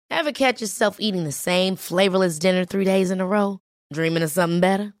Ever catch yourself eating the same flavorless dinner 3 days in a row? Dreaming of something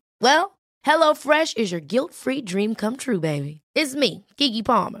better? Well, HelloFresh is your guilt-free dream come true, baby. It's me, Keke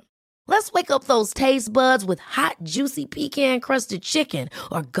Palmer. Let's wake up those taste buds with hot, juicy pecan-crusted chicken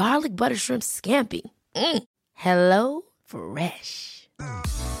or garlic butter shrimp scampi. Hello Fresh.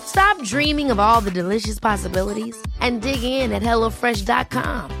 Stop dreaming of all the delicious possibilities and dig in at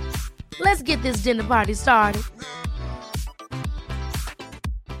HelloFresh.com. Let's get this dinner party started.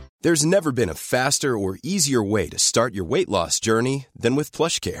 There's never been a faster or easier way to start your weight loss journey than with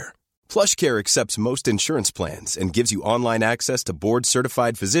PlushCare. PlushCare accepts most insurance plans and gives you online access to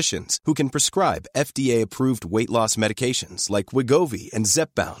board-certified physicians who can prescribe FDA-approved weight loss medications like Wegovy and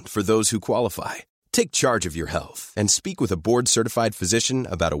Zepbound for those who qualify. Take charge of your health and speak with a board-certified physician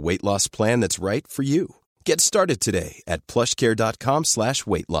about a weight loss plan that's right for you. Get started today at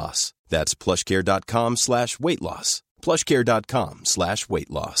plushcare.com/weight loss. That's plushcare.com/weight loss. plushcare.com/weight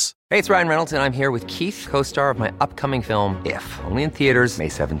loss. Hey, it's Ryan Reynolds, and I'm here with Keith, co-star of my upcoming film, If, only in theaters May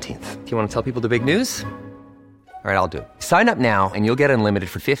 17th. Do you want to tell people the big news? All right, I'll do it. Sign up now and you'll get unlimited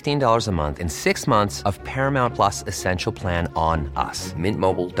for $15 a month and 6 months of Paramount Plus Essential Plan on us.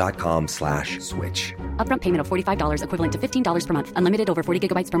 MintMobile.com/switch. Upfront payment of $45 equivalent to $15 per month. Unlimited over 40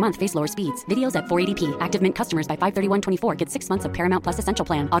 gigabytes per month. Face lower speeds. Videos at 480p. Active Mint customers by 531.24 get 6 months of Paramount Plus Essential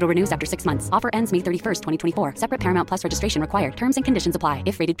Plan. Auto renews after 6 months. Offer ends May 31st, 2024. Separate Paramount Plus registration required. Terms and conditions apply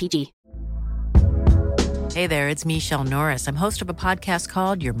if rated PG. Hey there, it's Michelle Norris. I'm host of a podcast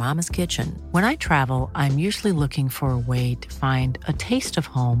called Your Mama's Kitchen. When I travel, I'm usually looking for a way to find a taste of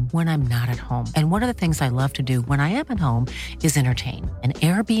home when I'm not at home. And one of the things I love to do when I am at home is entertain. And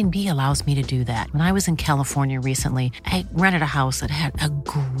Airbnb allows me to do that. When I was in California recently, I rented a house that had a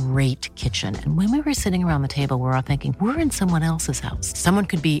great kitchen. And when we were sitting around the table, we were all thinking, we're in someone else's house. Someone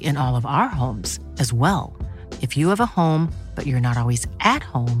could be in all of our homes as well. If you have a home, but you're not always at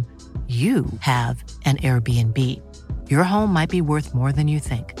home, you have an Airbnb. Your home might be worth more than you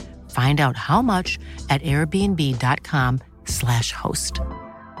think. Find out how much at airbnb.com/host.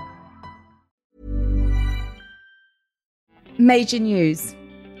 Major news.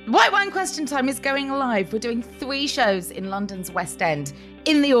 White Wine Question Time is going live. We're doing 3 shows in London's West End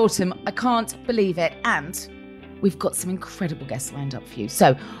in the autumn. I can't believe it. And we've got some incredible guests lined up for you.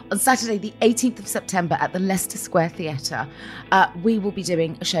 So on Saturday, the 18th of September at the Leicester Square Theatre, we will be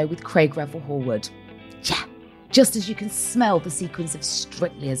doing a show with Craig Revel Horwood. Yeah, just as you can smell the sequence of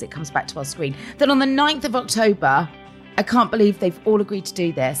Strictly as it comes back to our screen. Then on the 9th of October, I can't believe they've all agreed to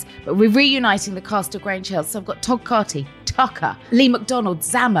do this, but we're reuniting the cast of Grange Hill. So I've got Todd Carty, Tucker, Lee McDonald,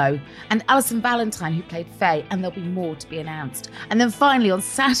 Zamo, and Alison Valentine, who played Faye, and there'll be more to be announced. And then finally, on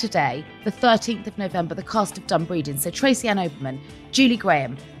Saturday, the 13th of November, the cast of Dumb Breeding. So Tracy Ann Oberman, Julie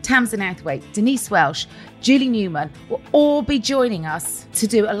Graham, Tamsin Outhwaite, Denise Welsh, Julie Newman will all be joining us to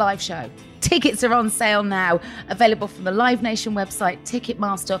do a live show. Tickets are on sale now, available from the Live Nation website,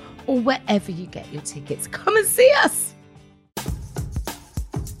 Ticketmaster, or wherever you get your tickets. Come and see us.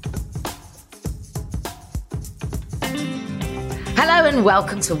 Hello and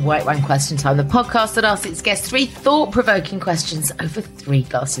welcome to White Wine Question Time, the podcast that asks its guests 3 thought-provoking questions over 3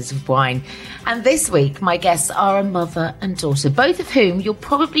 glasses of wine. And this week, my guests are a mother and daughter, both of whom you'll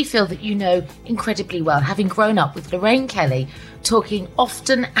probably feel that you know incredibly well, having grown up with Lorraine Kelly, talking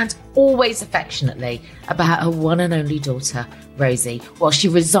often and always affectionately about her one and only daughter, Rosie, while she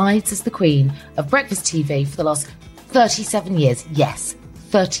resides as the queen of breakfast TV for the last 37 years. Yes,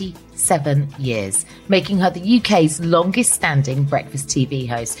 37 years, making her the UK's longest standing breakfast TV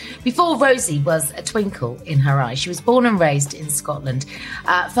host. Before Rosie was a twinkle in her eye, she was born and raised in Scotland,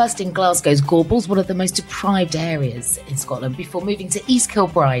 first in Glasgow's Gorbals, one of the most deprived areas in Scotland, before moving to East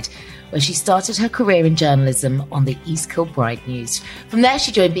Kilbride, where she started her career in journalism on the East Kilbride News. From there,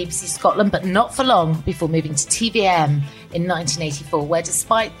 she joined BBC Scotland, but not for long, before moving to TVM in 1984, where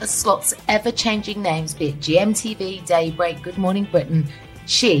despite the slot's ever-changing names, be it GMTV, Daybreak, Good Morning Britain,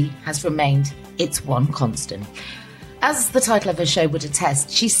 she has remained its one constant. As the title of her show would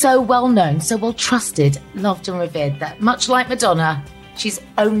attest, she's so well known, so well trusted, loved and revered that, much like Madonna, she's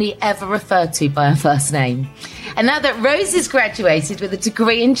only ever referred to by her first name. And now that Rose has graduated with a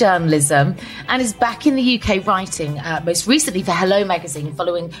degree in journalism and is back in the UK writing, most recently for Hello Magazine,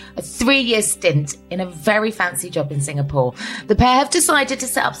 following a 3-year stint in a very fancy job in Singapore, the pair have decided to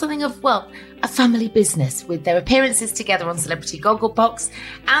set up something of, well, a family business, with their appearances together on Celebrity Gogglebox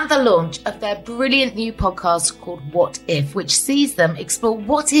and the launch of their brilliant new podcast called What If, which sees them explore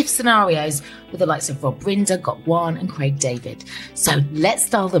what-if scenarios with the likes of Rob Rinder, Gokwan and Craig David. So let's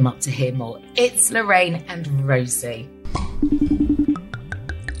dial them up to hear more. It's Lorraine and Rosie.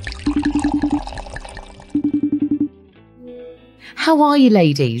 How are you,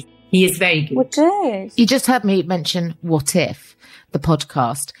 ladies? He is very good. We're good. You just heard me mention What If, the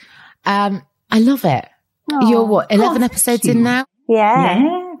podcast. I love it. Aww. You're what, 11 episodes in now?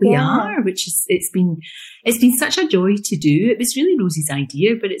 Yeah. We are, which is, it's been such a joy to do. It was really Rosie's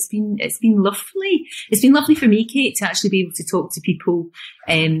idea, but it's been lovely. It's been lovely for me, Kate, to actually be able to talk to people,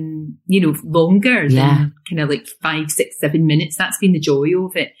 longer than kind of like 5, 6, 7 minutes. That's been the joy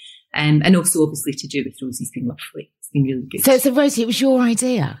of it. And also obviously to do it with Rosie's been lovely. It's been really good. So Rosie, it was your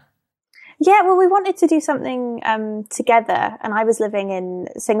idea. Yeah, well, we wanted to do something together, and I was living in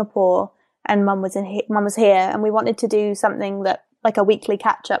Singapore, and Mum was here, and we wanted to do something that like a weekly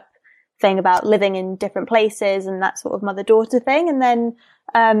catch-up thing about living in different places and that sort of mother-daughter thing. And then,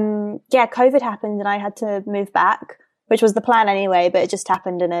 COVID happened and I had to move back, which was the plan anyway, but it just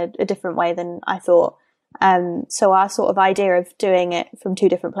happened in a different way than I thought. So our sort of idea of doing it from 2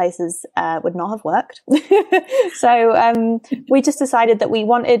 different places would not have worked. So we just decided that we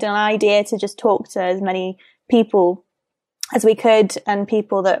wanted an idea to just talk to as many people as we could, and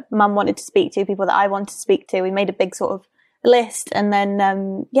people that Mum wanted to speak to, people that I wanted to speak to. We made a big sort of list, and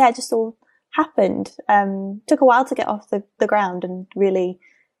then it just all happened. Took a while to get off the ground and really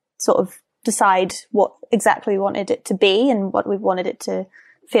sort of decide what exactly we wanted it to be and what we wanted it to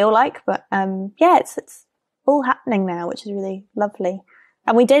feel like. But it's all happening now, which is really lovely.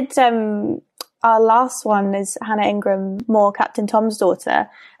 And we did our last one is Hannah Ingram Moore, Captain Tom's daughter,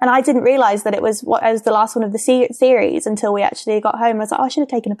 and I didn't realise that it was the last one of the series until we actually got home. I was like, I should have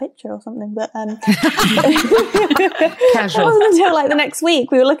taken a picture or something, but Casual. It wasn't until like the next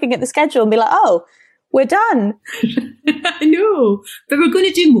week we were looking at the schedule and be like, oh, we're done. I know, but we're going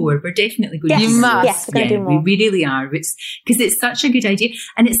to do more. We're definitely going to do more. must. Yes, we're going to do more. We really are. Because it's such a good idea.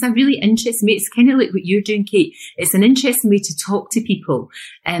 And it's a really interesting way. It's kind of like what you're doing, Kate. It's an interesting way to talk to people,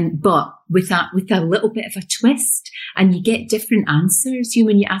 but with a little bit of a twist. And you get different answers,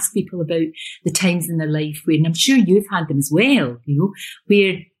 when you ask people about the times in their life where, and I'm sure you've had them as well,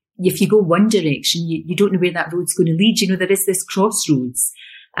 where if you go one direction, you don't know where that road's going to lead. There is this crossroads.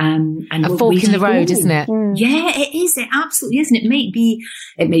 And a fork in the road, isn't it? Yeah, it is. It absolutely is. And it might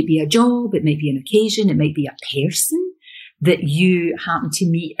be a job, it might be an occasion, it might be a person that you happen to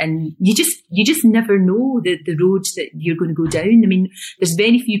meet, and you just never know the road that you're going to go down. I mean, there's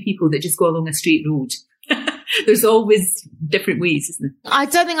very few people that just go along a straight road. There's always different ways, isn't there? I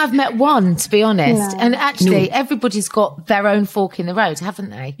don't think I've met one, to be honest. No. And actually, everybody's got their own fork in the road, haven't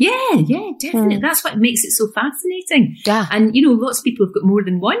they? Yeah, definitely. That's what makes it so fascinating. Yeah. And, lots of people have got more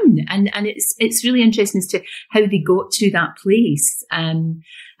than one. And it's really interesting as to how they got to that place. And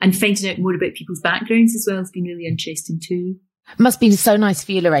finding out more about people's backgrounds as well has been really interesting too. Must be so nice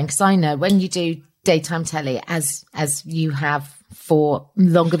for you, Lorraine, because I know when you do daytime telly, as you have for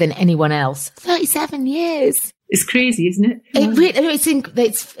longer than anyone else, 37 years. It's crazy, isn't it?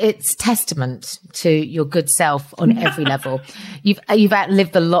 It's testament to your good self on every level. You've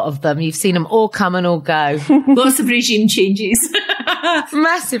outlived a lot of them. You've seen them all come and all go. Lots of regime changes.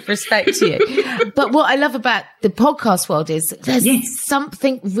 Massive respect to you. But what I love about the podcast world is there's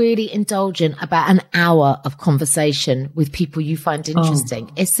something really indulgent about an hour of conversation with people you find interesting.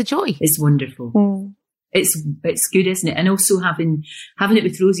 It's the joy. It's wonderful. It's good, isn't it? And also having it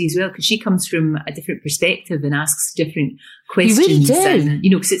with Rosie as well, because she comes from a different perspective and asks different questions. You really do. And,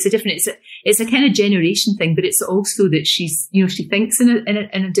 because it's a kind of generation thing, but it's also that she's, she thinks in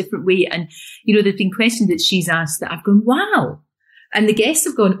a different way. And, there've been questions that she's asked that I've gone, wow. And the guests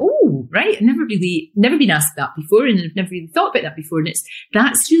have gone, oh, right, I've never been asked that before, and I've never really thought about that before. And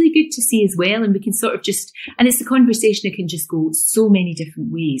that's really good to see as well. And we can sort of and it's a conversation that can just go so many different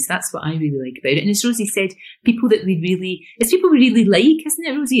ways. That's what I really like about it. And as Rosie said, it's people we really like, isn't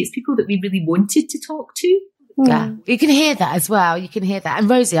it, Rosie? It's people that we really wanted to talk to. Yeah, you can hear that as well. You can hear that. And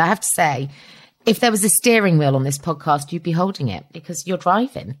Rosie, I have to say, if there was a steering wheel on this podcast, you'd be holding it because you're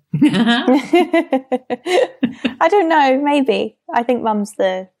driving. I don't know, maybe. I think Mum's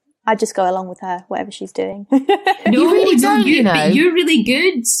I just go along with her, whatever she's doing. No, you really don't, but you're really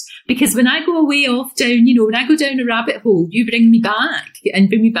good, because when I go away off down, when I go down a rabbit hole, you bring me back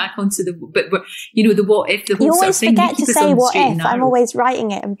onto the what if, the whole you sort of always thing. forget to say what if. I'm always writing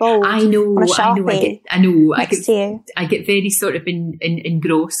it in bold. I know. On a Sharpie. I get very sort of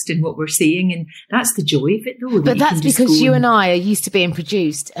engrossed in what we're saying, and that's the joy of it, though. But that's because you and I are used to being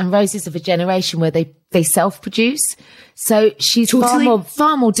produced, and Rosie's of a generation where they self-produce. So she's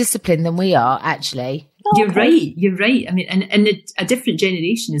far more disciplined than we are, actually. You're right. I mean, and a different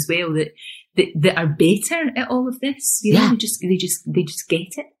generation as well that are better at all of this. They just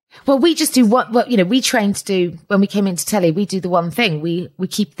get it. Well, we just do what we trained to do when we came into telly. We do the one thing. We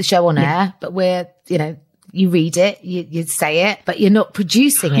keep the show on air, but we're You read it, you say it, but you're not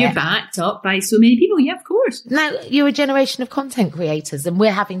producing it. You're backed up by so many people. Yeah, of course. Now, you're a generation of content creators and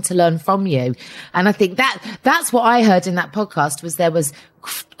we're having to learn from you. And I think that's what I heard in that podcast was there was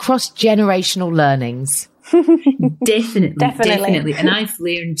cross-generational learnings. Definitely. And I've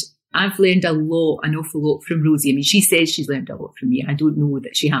learned an awful lot from Rosie. I mean, she says she's learned a lot from me. I don't know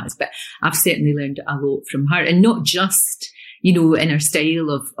that she has, but I've certainly learned a lot from her. And not just, in her style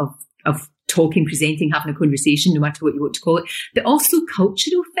of talking, presenting, having a conversation, no matter what you want to call it, but also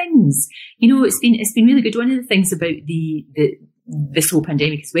cultural things. It's been really good. One of the things about this whole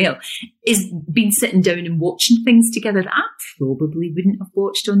pandemic as well is been sitting down and watching things together that I probably wouldn't have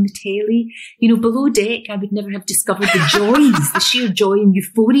watched on the telly. Below Deck, I would never have discovered the joys, the sheer joy and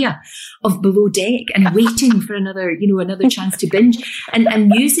euphoria of Below Deck and waiting for another chance to binge. And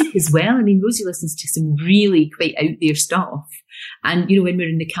music as well. I mean, Rosie listens to some really quite out there stuff. And, when we're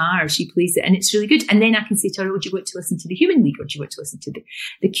in the car, she plays it and it's really good. And then I can say to her, do you want to listen to the Human League or do you want to listen to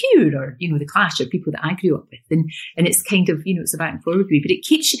the Cure or, the Clash or people that I grew up with? And it's kind of, it's a back and forward with me, but it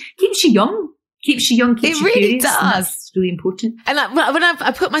keeps you young. Keeps you young, keeps you really curious. Does. It's really important. And when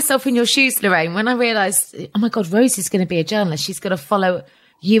I put myself in your shoes, Lorraine, when I realised, oh my God, Rosie's going to be a journalist. She's going to follow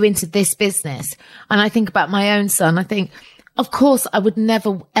you into this business. And I think about my own son. I think, of course, I would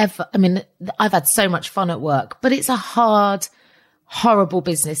never, ever, I mean, I've had so much fun at work, but it's a horrible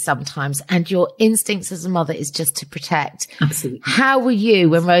business sometimes. And your instincts as a mother is just to protect. Absolutely. How were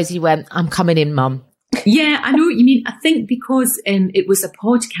you when Rosie went, I'm coming in, Mum? Yeah, I know what you mean. I think because it was a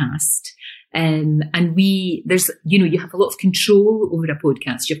podcast, and you have a lot of control over a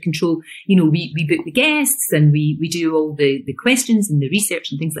podcast. You have control, we book the guests and we do all the questions and the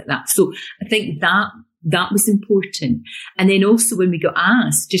research and things like that. So I think that was important. And then also when we got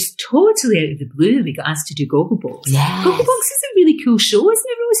asked, just totally out of the blue, we got asked to do Gogglebox. Yes. Gogglebox is a really cool show, isn't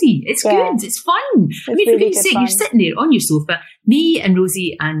it, Rosie? It's good. It's fun. For goodness sake, you're sitting there on your sofa, me and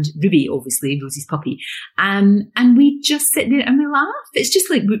Rosie and Ruby, obviously, Rosie's puppy. And we just sit there and we laugh. It's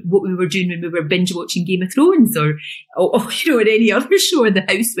just like what we were doing when we were binge watching Game of Thrones or any other show, or the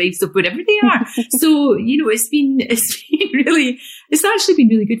Housewives of whatever they are. So, it's actually been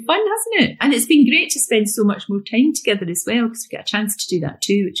really good fun, hasn't it? And it's been great to spend so much more time together as well, because we get a chance to do that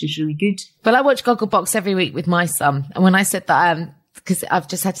too, which is really good. Well, I watch Gogglebox every week with my son. And when I said that, because I've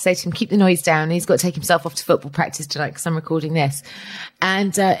just had to say to him, keep the noise down. He's got to take himself off to football practice tonight because I'm recording this.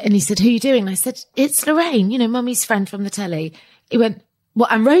 And he said, who are you doing? And I said, it's Lorraine, Mummy's friend from the telly. He went,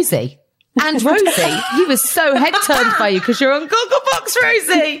 what, and Rosie? And Rosie, he was so head turned by you because you're on Gogglebox,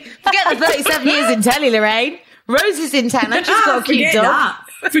 Rosie. Forget the 37 years in telly, Lorraine. Rosie's in town and she's got a cute dog.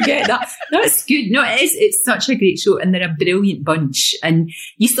 Forget that. That's good. No, it's such a great show and they're a brilliant bunch. And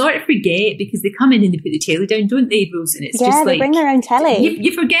you sort of forget because they come in and they put the telly down, don't they, Rose? And it's just like... they bring their own telly.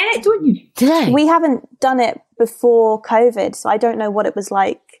 You forget, don't you? Do they? We haven't done it before COVID, so I don't know what it was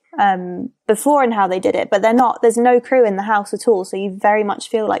like before and how they did it. But there's no crew in the house at all, so you very much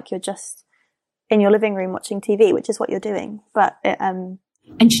feel like you're just in your living room watching TV, which is what you're doing. But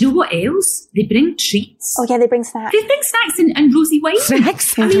and do you know what else? They bring treats. Oh, yeah, they bring snacks. They bring snacks and Rosie wine.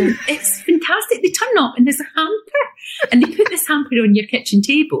 Snacks? I mean, it's fantastic. They turn up and there's a hamper and they put this hamper on your kitchen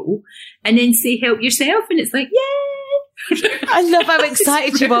table and then say, help yourself. And it's like, yay! I love how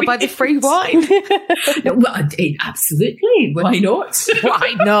excited you are by the free wine. Well, absolutely. Why not?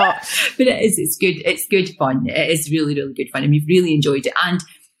 Why not? But it's good. It's good fun. It is really, really good fun. And we've really enjoyed it. And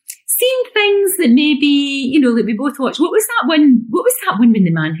seen things that maybe, that we both watched. What was that one when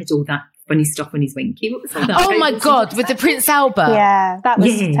the man had all that funny stuff on his winky? What was all that? Oh my God, with the Prince Albert. Yeah, that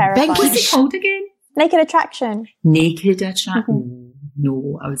was terrifying. What's it called again? Naked Attraction. Naked Attraction. Mm-hmm.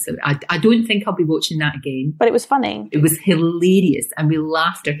 No, I don't think I'll be watching that again. But it was funny. It was hilarious and we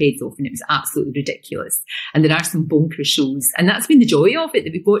laughed our heads off and it was absolutely ridiculous. And there are some bonkers shows and that's been the joy of it,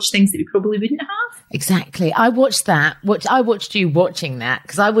 that we've watched things that we probably wouldn't have. Exactly. I watched that. I watched you watching that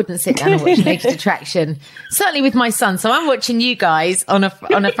because I wouldn't sit down and watch Naked Attraction, certainly with my son. So I'm watching you guys on a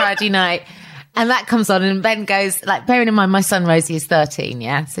Friday night. And that comes on and Ben goes, like, bearing in mind my son Rosie is 13,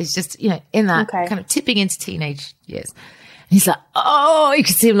 yeah? So he's just, in that kind of tipping into teenage years. He's like, oh, you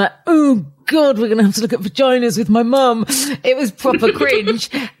can see him like, oh God, we're going to have to look at vaginas with my mum. It was proper cringe.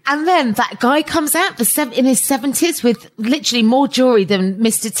 And then that guy comes out in his 70s with literally more jewelry than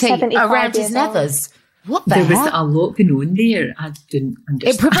Mr. T around his nethers. What the There heck? was a lot going on there. I didn't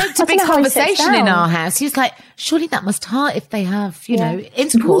understand. It provoked a big conversation in our house. He was like, surely that must hurt if they have,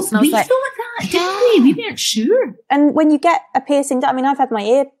 intercourse. And I was we like, thought that, didn't we? We weren't sure. And when you get a piercing done, I mean, I've had my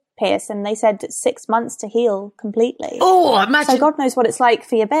ear pierced, and they said 6 months to heal completely. Oh, imagine. So God knows what it's like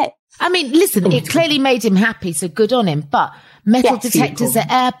for your bit. I mean, listen, it clearly made him happy, so good on him. But metal detectors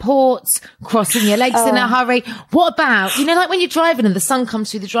at airports, crossing your legs in a hurry. What about, like when you're driving and the sun comes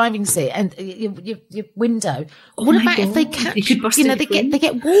through the driving seat and your window? What about if they catch, they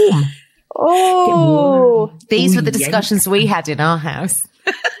get warm? Oh, these were the discussions we had in our house.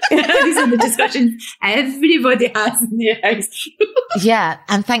 These are the discussions everybody has in their house. Yeah,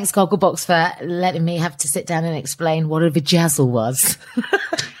 and thanks Gogglebox for letting me have to sit down and explain what a vajazzle was.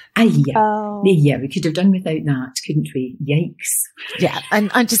 Yeah, we could have done without that, couldn't we? Yikes. Yeah, and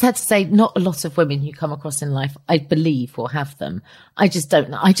I just had to say, not a lot of women you come across in life, I believe, will have them. I just don't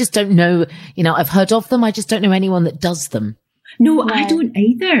know. I've heard of them. I just don't know anyone that does them. No, I don't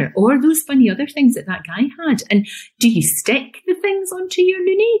either. Or those funny other things that guy had. And do you stick the things onto your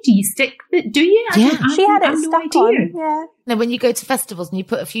noonie? Do you stick do you? Yeah, she had it stuck on. Yeah. Now, when you go to festivals and you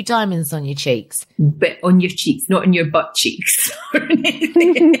put a few diamonds on your cheeks. But on your cheeks, not on your butt cheeks or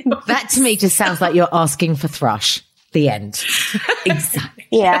anything else. That to me just sounds like you're asking for thrush. The end. Exactly.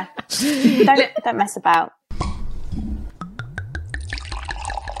 Yeah. Don't mess about.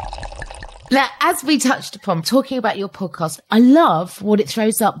 Now, as we touched upon, talking about your podcast, I love what it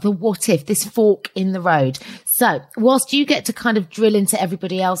throws up, the what if, this fork in the road. So whilst you get to kind of drill into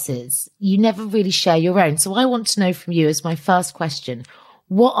everybody else's, you never really share your own. So I want to know from you as my first question,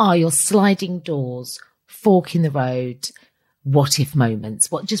 what are your sliding doors, fork in the road, what if moments?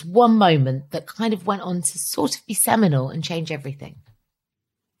 Just one moment that kind of went on to sort of be seminal and change everything?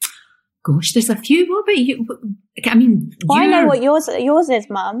 Gosh, there's a few. What about you? I mean, I know what yours is,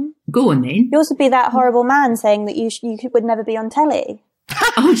 Mum. Go on then. Yours would be that horrible man saying that you would never be on telly.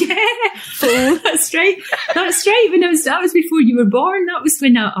 Oh yeah, that's right. That's right. That was before you were born. That was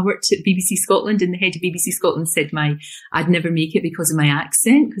when I worked at BBC Scotland, and the head of BBC Scotland said I'd never make it because of my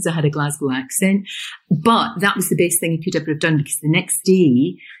accent, because I had a Glasgow accent. But that was the best thing he could ever have done, because the next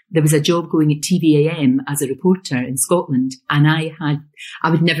day there was a job going at TVAM as a reporter in Scotland, and I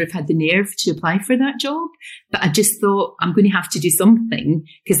would never have had the nerve to apply for that job. But I just thought, I'm going to have to do something,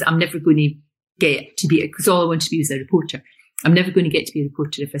 because I'm never going to get to be, because all I want to be was a reporter. I'm never going to get to be a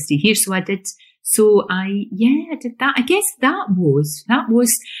reporter if I stay here. So I did. So I did that. I guess that was,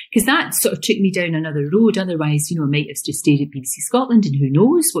 because that sort of took me down another road. Otherwise, I might have just stayed at BBC Scotland, and who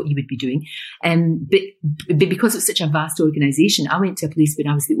knows what you would be doing. But because it's such a vast organisation, I went to a place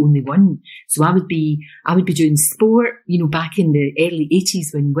where I was the only one. So I would be doing sport, back in the early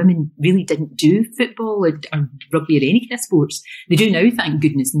 80s when women really didn't do football or rugby or any kind of sports. They do now, thank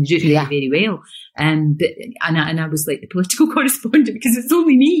goodness, and they do it very, very well. And I was like the political correspondent, because it's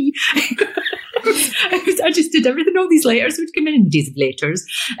only me. I just did everything. All these letters would come in the days of letters.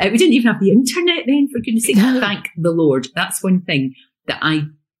 We didn't even have the internet then, for goodness sake. No. Thank the Lord. That's one thing that I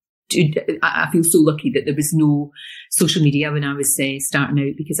feel so lucky that there was no social media when I was starting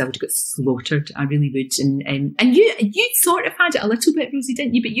out, because I would have got slaughtered. I really would. And you sort of had it a little bit, Rosie,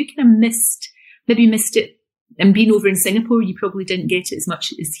 didn't you? But you kind of missed it. And being over in Singapore, you probably didn't get it as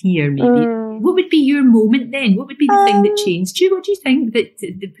much as here, maybe. What would be your moment then? What would be the thing that changed you? What do you think that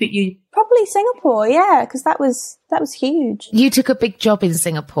put you? Probably Singapore, yeah, because that was huge. You took a big job in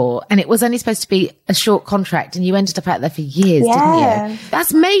Singapore, and it was only supposed to be a short contract, and you ended up out there for years, didn't you?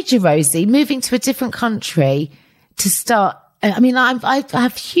 That's major, Rosie, moving to a different country to start. I mean, I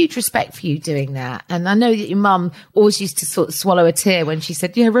have huge respect for you doing that. And I know that your mum always used to sort of swallow a tear when she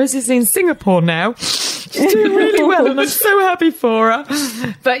said, Rosie's in Singapore now. She's doing really well, and I'm so happy for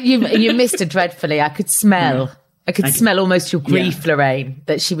her. But you missed her dreadfully. I could smell almost your grief, Lorraine,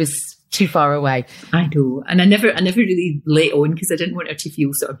 that she was too far away. I know. And I never really let on, because I didn't want her to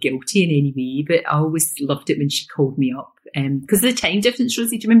feel sort of guilty in any way. But I always loved it when she called me up. Because of the time difference,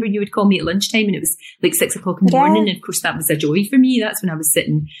 Rosie, do you remember you would call me at lunchtime and it was like 6 o'clock in the morning? And of course that was a joy for me. That's when I was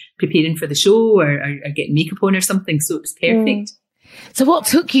sitting preparing for the show or getting makeup on or something. So it was perfect. So what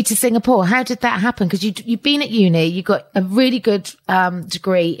took you to Singapore? How did that happen? Because you've been at uni, you got a really good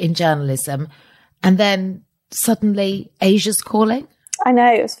degree in journalism, and then suddenly Asia's calling. I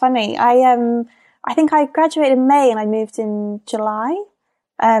know, it was funny. I think I graduated in May and I moved in July.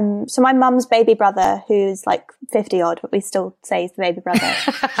 So my mum's baby brother, who's like 50 odd, but we still say he's the baby brother.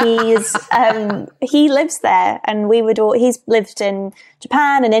 He lives there, and he's lived in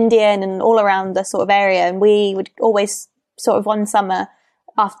Japan and India and all around the sort of area. And we would always sort of one summer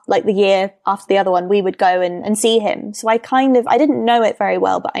after, like the year after the other one, we would go and see him. So I didn't know it very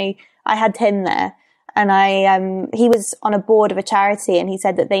well, but I had him there, and he was on a board of a charity, and he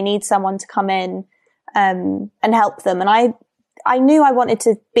said that they need someone to come in, and help them. And I knew I wanted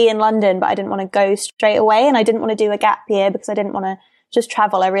to be in London, but I didn't want to go straight away, and I didn't want to do a gap year because I didn't want to just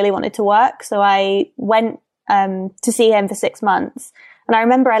travel. I really wanted to work. So I went to see him for 6 months. And I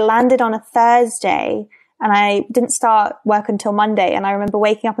remember I landed on a Thursday and I didn't start work until Monday. And I remember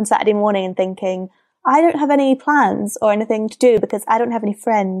waking up on Saturday morning and thinking, I don't have any plans or anything to do because I don't have any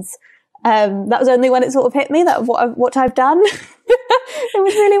friends. That was only when it sort of hit me that what I've done. It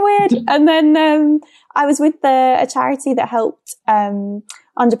was really weird. And then I was with a charity that helped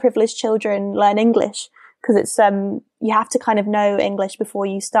underprivileged children learn English, because it's you have to kind of know English before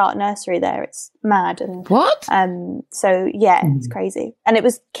you start nursery there. It's mad. And what? So yeah, it's crazy. And it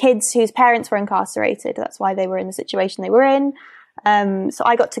was kids whose parents were incarcerated. That's why they were in the situation they were in. So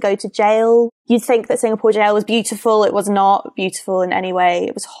I got to go to jail. You'd think that Singapore jail was beautiful. It was not beautiful in any way.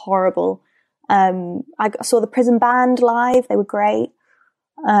 It was horrible. I saw the prison band live. They were great.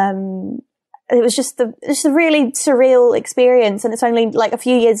 It was just a really surreal experience. And it's only like a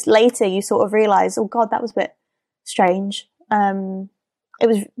few years later you sort of realize, oh God, that was a bit strange. It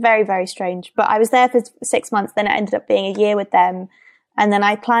was very, very strange. But I was there for 6 months. Then it ended up being a year with them. And then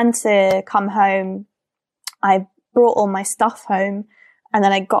I planned to come home. I brought all my stuff home, and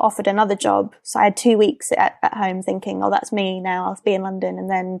then I got offered another job. So I had 2 weeks at home thinking, oh, that's me now. I'll be in London. And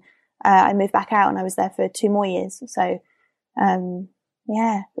then I moved back out and I was there for 2 more years. So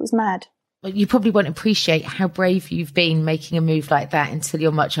yeah, it was mad. Well, you probably won't appreciate how brave you've been making a move like that until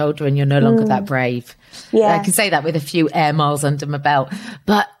you're much older and you're no longer that brave. Yeah. I can say that with a few air miles under my belt.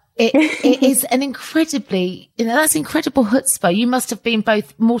 But it is an incredibly, that's incredible chutzpah. You must have been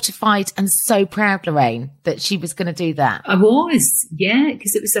both mortified and so proud, Lorraine, that she was going to do that. I was, yeah,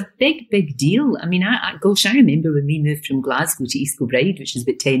 because it was a big, big deal. I mean, I remember when we moved from Glasgow to East Kilbride, which is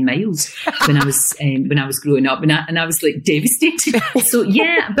about 10 miles when I was growing up, and I was like devastated. So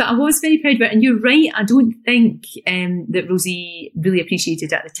yeah, but I was very proud of it. And you're right, I don't think that Rosie really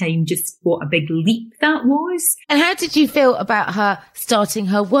appreciated at the time just what a big leap that was. And how did you feel about her starting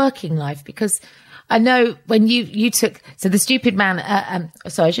her working life? Because I know when you took, so the stupid man,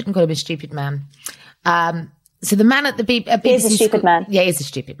 sorry, I shouldn't call him a stupid man. So the man at the BBC, he is a stupid man. Yeah, he's a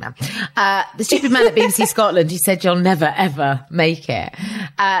stupid man. The stupid man at BBC Scotland, who said you'll never ever make it,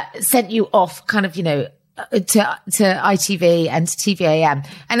 sent you off kind of, to ITV and to TVAM.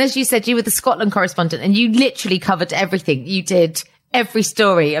 And as you said, you were the Scotland correspondent and you literally covered everything. You did every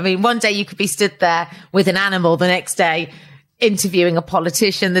story. I mean, one day you could be stood there with an animal, the next day interviewing a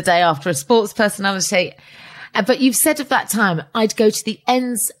politician, the day after a sports personality. But you've said of that time, I'd go to the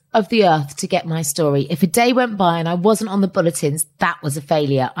ends of the earth to get my story. If a day went by and I wasn't on the bulletins, that was a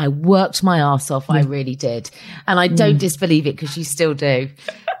failure. I worked my arse off. I really did. And I don't disbelieve it, because you still do.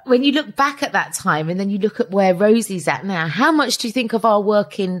 When you look back at that time and then you look at where Rosie's at now, how much do you think of our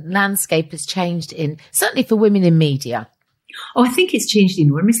working landscape has changed certainly for women in media? Oh, I think it's changed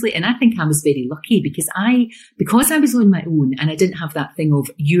enormously. And I think I was very lucky because I was on my own and I didn't have that thing of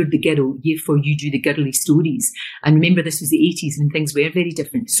you're the girl, therefore you do the girly stories. And remember, this was the 80s and things were very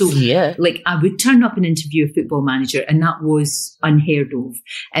different. So like I would turn up and interview a football manager and that was unheard of.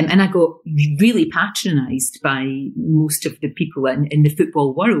 And I got really patronised by most of the people in the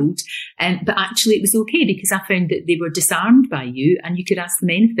football world. But actually it was okay because I found that they were disarmed by you and you could ask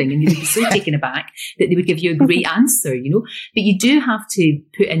them anything and they would be so taken aback that they would give you a great answer, But you do have to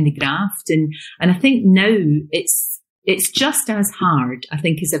put in the graft. And I think now it's just as hard, I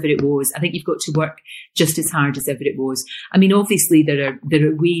think, as ever it was. I think you've got to work just as hard as ever it was. I mean, obviously there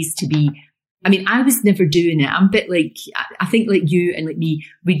are ways to be, I mean, I was never doing it. I'm a bit like, I think like you and like me,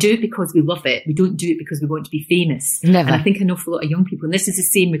 we do it because we love it. We don't do it because we want to be famous. Never. And I think an awful lot of young people, and this is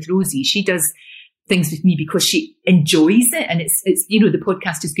the same with Rosie, she does things with me because she enjoys it, and it's the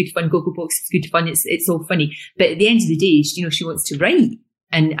podcast is good fun, Gogglebox is good fun, it's all funny, but at the end of the day, she wants to write,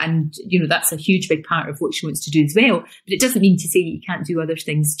 and that's a huge big part of what she wants to do as well. But it doesn't mean to say you can't do other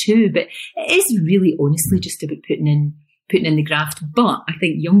things too. But it is really honestly just about putting in the graft. But I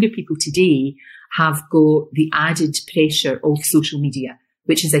think younger people today have got the added pressure of social media,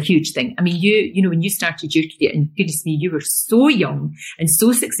 which is a huge thing. I mean, you know, when you started your career, and goodness me, you were so young and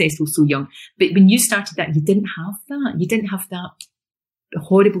so successful so young. But when you started that, you didn't have that. You didn't have that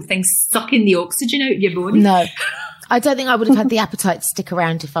horrible thing sucking the oxygen out of your body. No. I don't think I would have had the appetite to stick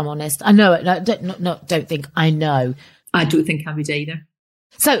around, if I'm honest. I know it. No, don't think. I know. I don't think I would either.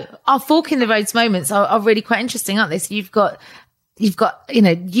 So our fork in the roads moments are really quite interesting, aren't they? So you've got,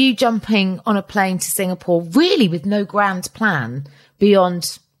 you jumping on a plane to Singapore, really with no grand plan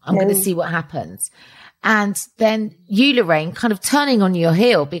beyond, I'm going to see what happens. And then you, Lorraine, kind of turning on your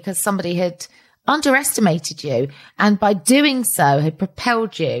heel because somebody had underestimated you. And by doing so, had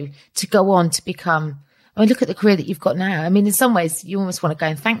propelled you to go on to become, I mean, look at the career that you've got now. I mean, in some ways, you almost want to go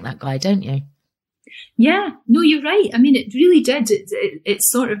and thank that guy, don't you? Yeah, no, you're right. I mean, it really did. It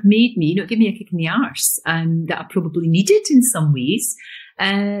sort of made me, it gave me a kick in the arse that I probably needed in some ways.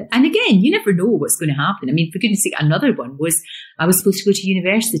 And again, you never know what's going to happen. I mean, for goodness sake, another one was I was supposed to go to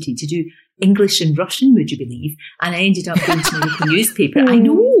university to do English and Russian, would you believe? And I ended up going to my local newspaper. I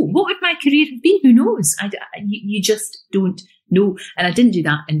know. What would my career have been? Who knows? You just don't know. And I didn't do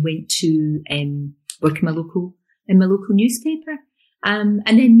that and went to work in my local newspaper. And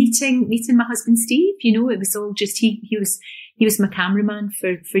then meeting my husband Steve, it was all just he was my cameraman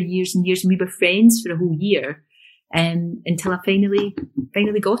for years and years, and we were friends for a whole year. Until I finally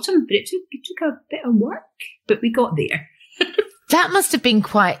got him. But it took a bit of work, but we got there. That must have been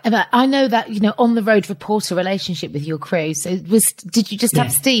quite, I know that, on the road reporter relationship with your crew. So did you just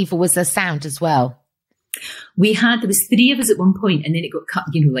have Steve, or was there sound as well? There was 3 of us at one point, and then it got cut,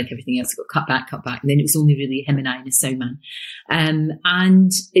 like everything else, it got cut back. And then it was only really him and I and a sound man.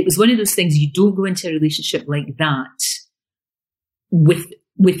 And it was one of those things, you don't go into a relationship like that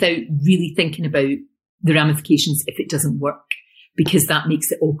without really thinking about the ramifications if it doesn't work, because that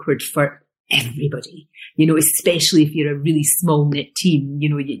makes it awkward for everybody, especially if you're a really small knit team,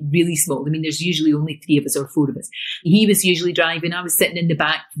 really small. I mean, there's usually only 3 of us or 4 of us. He was usually driving. I was sitting in the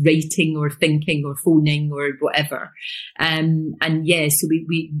back writing or thinking or phoning or whatever. So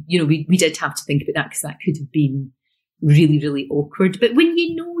we did have to think about that, because that could have been really, really awkward. But when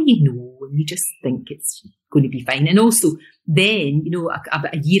you know, and you just think it's going to be fine. And also then,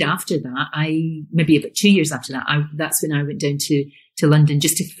 about a year after that, maybe about 2 years after that, that's when I went down to London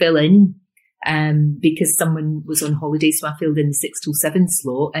just to fill in, because someone was on holiday. So I filled in the 6 till 7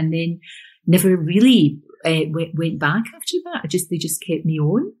 slot, and then never really went back after that. They just kept me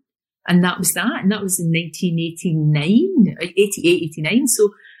on. And that was that. And that was in 1989, 88, 89. So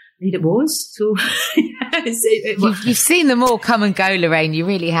it was. So You've seen them all come and go, Lorraine. You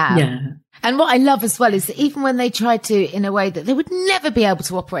really have. Yeah. And what I love as well is that even when they tried to, in a way that they would never be able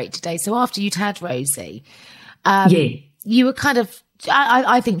to operate today. So after you'd had Rosie, you were kind of,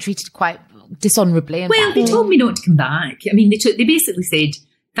 I think, treated quite dishonourably. Well, they told me not to come back. I mean, they basically said,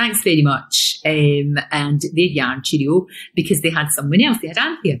 thanks very much, and there you are, cheerio, because they had someone else. They had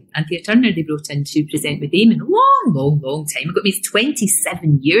Anthea Turner they brought in to present with Eamon a long time ago. I mean, it's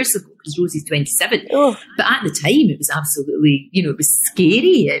 27 years ago, because Rosie's 27. Oh. But at the time, it was absolutely, it was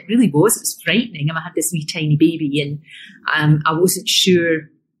scary. It really was. It was frightening. I had this wee tiny baby, and I wasn't sure,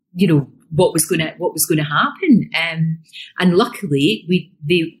 what was going to happen. And luckily,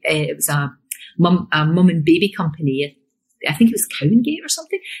 it was a mum and baby company. I think it was Cowingate or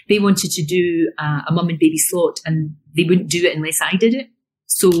something. They wanted to do a mum and baby slot, and they wouldn't do it unless I did it.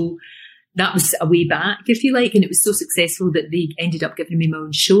 So that was a way back, if you like. And it was so successful that they ended up giving me my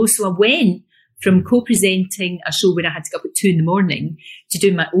own show. So I went from co-presenting a show where I had to get up at 2 a.m. to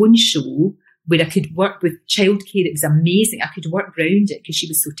doing my own show where I could work with childcare. It was amazing. I could work around it because she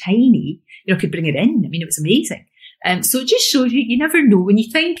was so tiny. I could bring her in. I mean, it was amazing. So it just shows you never know. When you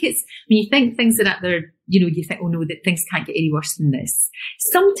think things are at their, you think, oh no, that things can't get any worse than this.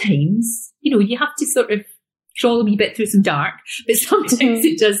 Sometimes, you have to sort of crawl a wee bit through some dark, but sometimes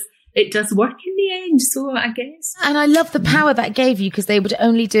it does work in the end. So I guess. And I love the power that gave you, because they would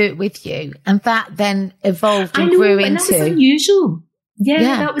only do it with you. And that then evolved and grew into. And that was unusual.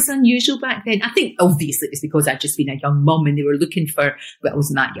 Yeah, that was unusual back then. I think obviously it was because I'd just been a young mum, and they were looking for, well, I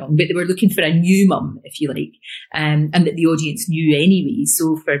wasn't that young, but they were looking for a new mum, if you like, and that the audience knew anyway.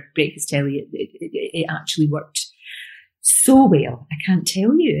 So for Breakfast Telly, it actually worked so well. I can't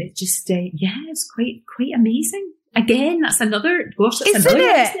tell you. It just, it's quite amazing. Again, that's another, isn't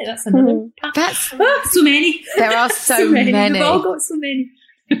it? That's another. That's so many. There are so many. We've all got so many.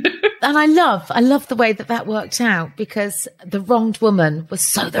 And I love the way that worked out, because the wronged woman was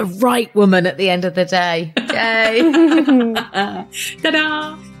so the right woman at the end of the day. Yay.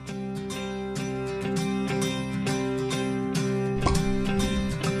 Ta-da!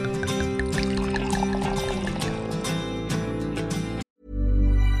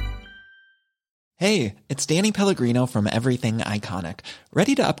 Hey, it's Danny Pellegrino from Everything Iconic.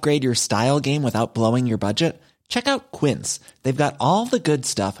 Ready to upgrade your style game without blowing your budget? Check out Quince. They've got all the good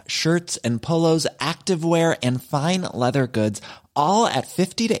stuff, shirts and polos, activewear, and fine leather goods, all at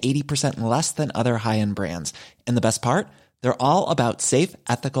 50 to 80% less than other high-end brands. And the best part? They're all about safe,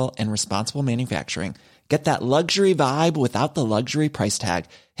 ethical, and responsible manufacturing. Get that luxury vibe without the luxury price tag.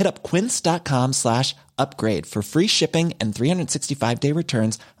 Hit up quince.com/upgrade for free shipping and 365-day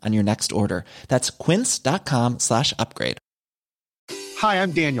returns on your next order. That's quince.com/upgrade. Hi,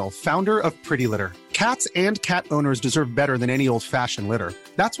 I'm Daniel, founder of Pretty Litter. Cats and cat owners deserve better than any old-fashioned litter.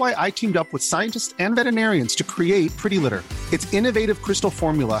 That's why I teamed up with scientists and veterinarians to create Pretty Litter. Its innovative crystal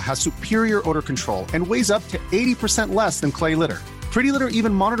formula has superior odor control and weighs up to 80% less than clay litter. Pretty Litter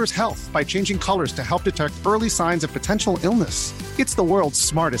even monitors health by changing colors to help detect early signs of potential illness. It's the world's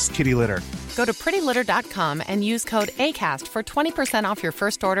smartest kitty litter. Go to prettylitter.com and use code ACAST for 20% off your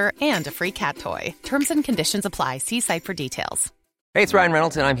first order and a free cat toy. Terms and conditions apply. See site for details. Hey, it's Ryan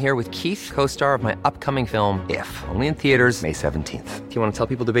Reynolds, and I'm here with Keith, co-star of my upcoming film, If, only in theaters May 17th. Do you want to tell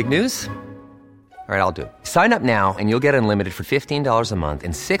people the big news? All right, I'll do it. Sign up now and you'll get unlimited for $15 a month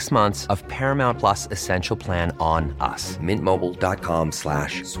and 6 months of Paramount Plus Essential Plan on us.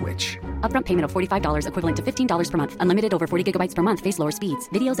 MintMobile.com/switch. Upfront payment of $45 equivalent to $15 per month. Unlimited over 40 gigabytes per month. Face lower speeds.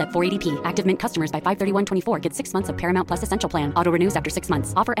 Videos at 480p. Active Mint customers by 531.24 get 6 months of Paramount Plus Essential Plan. Auto renews after 6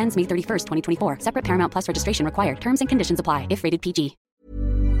 months. Offer ends May 31st, 2024. Separate Paramount Plus registration required. Terms and conditions apply if rated PG.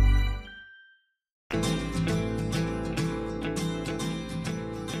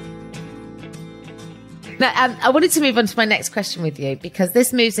 Now, I wanted to move on to my next question with you because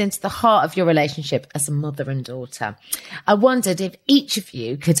this moves into the heart of your relationship as a mother and daughter. I wondered if each of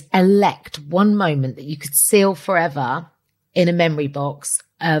you could elect one moment that you could seal forever in a memory box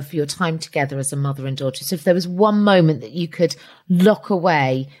of your time together as a mother and daughter. So if there was one moment that you could lock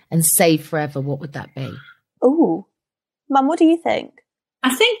away and save forever, what would that be? Ooh. Mum, what do you think?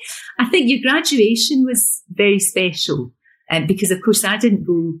 I think your graduation was very special. Because, of course, I didn't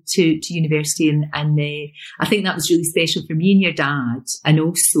go to university and I think that was really special for me and your dad and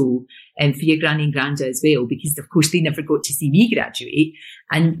also for your granny and granda as well, because, of course, they never got to see me graduate.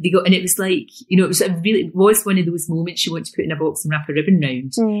 And it was like, it was one of those moments you want to put in a box and wrap a ribbon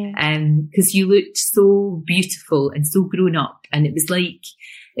round. Because you looked so beautiful and so grown up. And it was like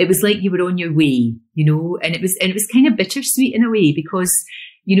you were on your way, and it was kind of bittersweet in a way because,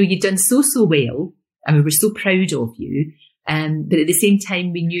 you'd done so well and we were so proud of you. But at the same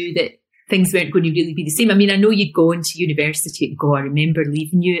time, we knew that things weren't going to really be the same. I mean, I know you'd gone to university. God, I remember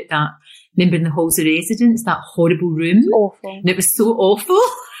leaving you remember in the halls of residence, that horrible room. Awful. And it was so awful.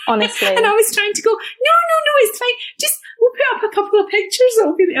 Honestly. And I was trying to go, no, it's fine. Just, we'll put up a couple of pictures.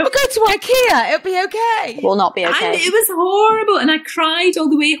 We'll go to IKEA. It'll be okay. Will not be okay. And it was horrible. And I cried all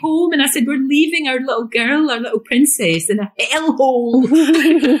the way home. And I said, we're leaving our little girl, our little princess in a hellhole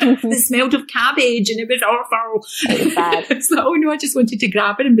that smelled of cabbage. And it was awful. It was bad. It's like, oh no, I just wanted to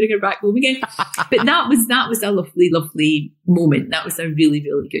grab her and bring her back home again. But that was a lovely, lovely moment. That was a really,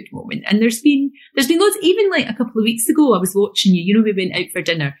 really good moment. And there's been loads, even like a couple of weeks ago, I was watching you, we went out for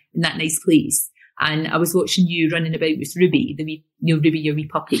dinner in that nice place. And I was watching you running about with Ruby, Ruby, your wee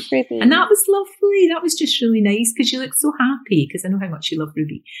puppy. Ruby. And that was lovely. That was just really nice because you look so happy because I know how much you love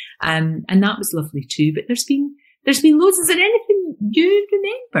Ruby. And that was lovely too. But there's been loads. Is there anything you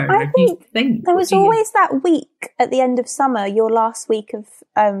remember? I think there was always that week at the end of summer, your last week of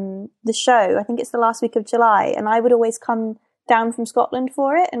the show. I think it's the last week of July. And I would always come down from Scotland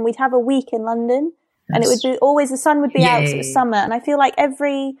for it. And we'd have a week in London. And it would be always, the sun would be out because it was summer. And I feel like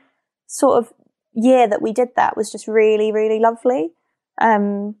every sort of year that we did that was just really, really lovely.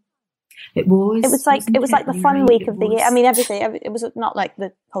 It was like the fun week of the year. I mean, it was not like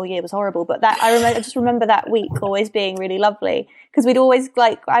the whole year was horrible, but that I just remember that week always being really lovely because I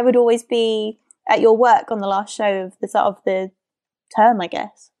would always be at your work on the last show of the sort of the term, I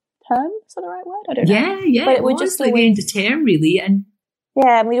guess. Term? Is that the right word? I don't know. Yeah. But it would just like the end of term, really, and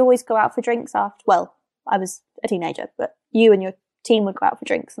we'd always go out for drinks after. Well, I was a teenager, but you and your team would go out for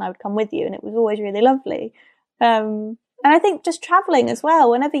drinks and I would come with you and it was always really lovely. And I think just travelling as well,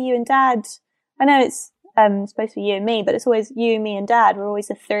 whenever you and Dad, I know it's supposed to be you and me, but it's always you, me and Dad. We're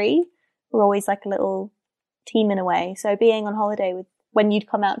always a three. We're always like a little team in a way. So being on holiday when you'd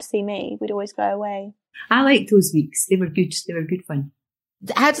come out to see me, we'd always go away. I liked those weeks. They were good. They were good fun.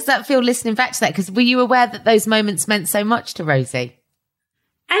 How does that feel listening back to that? Because were you aware that those moments meant so much to Rosie?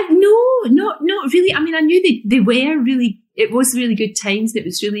 No, not really. I mean, I knew they were really. It was really good times. It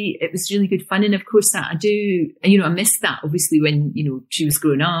was really good fun. And of course, I do. I missed that obviously when she was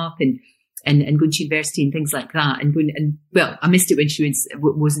growing up and going to university and things like that. I missed it when she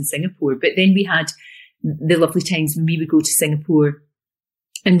was in Singapore. But then we had the lovely times when we would go to Singapore.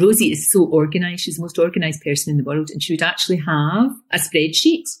 And Rosie is so organised. She's the most organised person in the world, and she would actually have a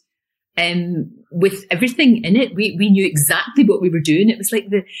spreadsheet. With everything in it, we knew exactly what we were doing. It was like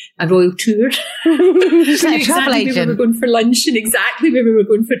a royal tour. We knew exactly where we were going for lunch and exactly where we were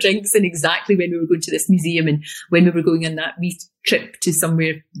going for drinks and exactly when we were going to this museum and when we were going on that wee trip to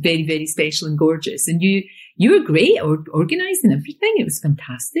somewhere very, very special and gorgeous. And you were great at organising everything. It was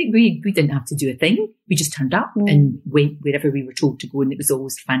fantastic. We didn't have to do a thing. We just turned up and went wherever we were told to go, and it was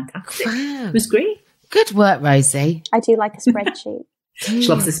always fantastic. Wow. It was great. Good work, Rosie. I do like a spreadsheet. She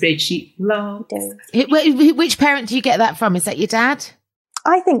loves the spreadsheet. Which parent do you get that from? Is that your dad?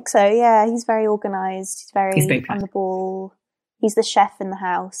 I think so, yeah. He's very organised. He's very on proud. the ball. He's the chef in the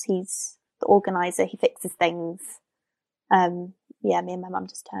house. He's the organiser. He fixes things. Yeah, me and my mum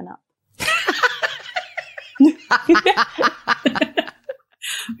just turn up.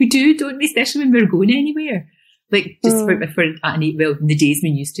 We do, don't we? Especially when we're going anywhere. Like just for in the days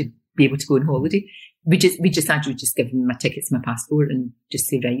when we used to be able to go on holiday, we just actually just give them my tickets, my passport, and just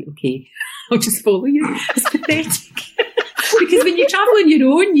say, right, okay, I'll just follow you. It's pathetic. Because when you travel on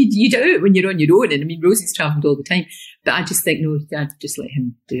your own, you do it when you're on your own. And I mean, Rosie's travelled all the time, but I just think, no, Dad, just let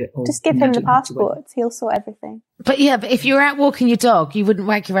him do it all. Just give him the passports. He'll sort everything. But yeah, but if you were out walking your dog, you wouldn't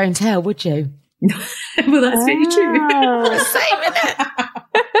wag your own tail, would you? Well, that's very true. Same, isn't it?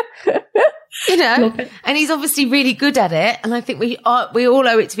 You know, and he's obviously really good at it. And I think we all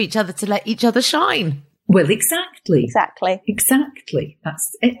owe it to each other to let each other shine. Well, exactly.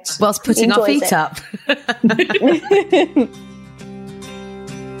 That's it. Whilst putting our feet up.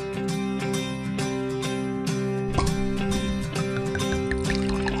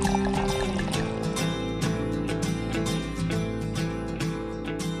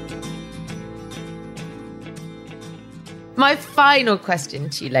 My final question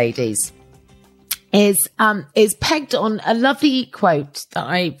to you ladies is pegged on a lovely quote that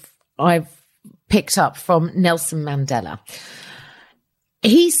I've picked up from Nelson Mandela.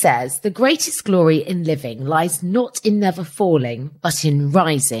 He says, the greatest glory in living lies not in never falling, but in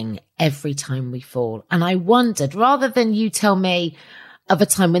rising every time we fall. And I wondered, rather than you tell me of a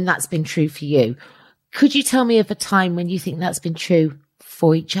time when that's been true for you, could you tell me of a time when you think that's been true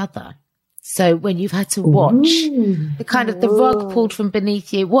for each other? So when you've had to watch the kind of the rug pulled from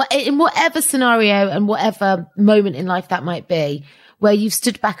beneath you, in whatever scenario and whatever moment in life that might be, where you've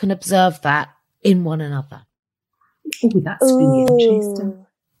stood back and observed that in one another. Oh, that's really interesting.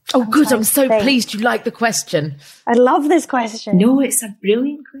 Oh, good. I'm so pleased you like the question. I love this question. No, it's a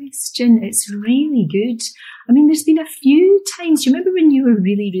brilliant question. It's really good. I mean, there's been a few times. You remember when you were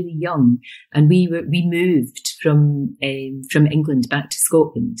really, really young and we moved from England back to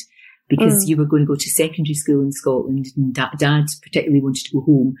Scotland because you were going to go to secondary school in Scotland, and Dad particularly wanted to go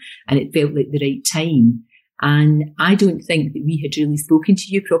home, and it felt like the right time. And I don't think that we had really spoken to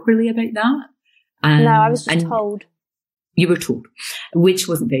you properly about that. No, I was just told. You were told, which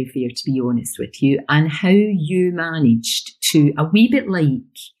wasn't very fair, to be honest with you. And how you managed to, a wee bit like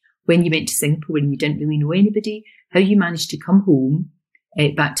when you went to Singapore and you didn't really know anybody, how you managed to come home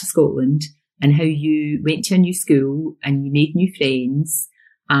back to Scotland, and how you went to a new school and you made new friends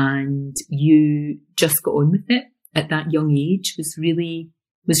and you just got on with it at that young age was really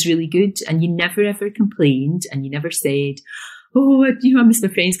good. And you never ever complained, and you never said, oh, I miss my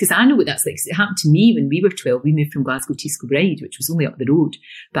friends, because I know what that's like. It happened to me when we were 12. We moved from Glasgow to Skilbride, which was only up the road.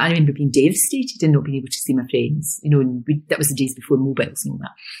 But I remember being devastated and not being able to see my friends. You know, and that was the days before mobiles and all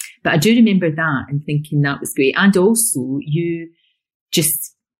that. But I do remember that and thinking that was great. And also, you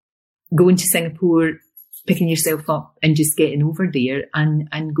just going to Singapore, picking yourself up and just getting over there and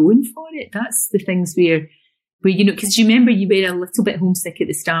going for it. That's the things where you know, because you remember you were a little bit homesick at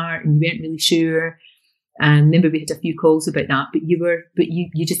the start and you weren't really sure. Remember we had a few calls about that, but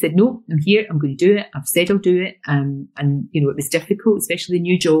you just said, no, I'm here, I'm going to do it. I've said I'll do it. And you know, it was difficult, especially the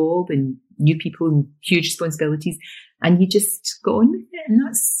new job and new people and huge responsibilities. And you just got on with it. And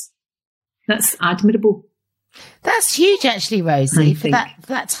that's admirable. That's huge, actually, Rosie, for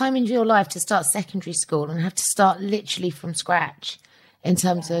that time in your life to start secondary school and have to start literally from scratch in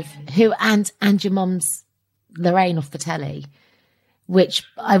terms of who and your mum's Lorraine off the telly. Which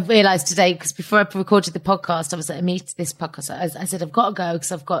I realised today, because before I recorded the podcast, I was at a meet this podcast. I said, I've got to go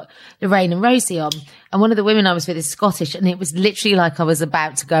because I've got Lorraine and Rosie on. And one of the women I was with is Scottish. And it was literally like I was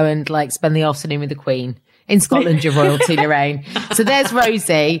about to go and like spend the afternoon with the Queen. In Scotland, your royalty, Lorraine. So there's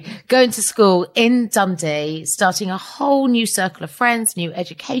Rosie going to school in Dundee, starting a whole new circle of friends, new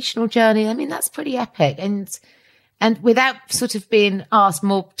educational journey. I mean, that's pretty epic. And without sort of being asked,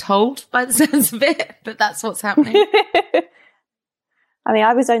 more told by the sense of it, that that's what's happening. I mean,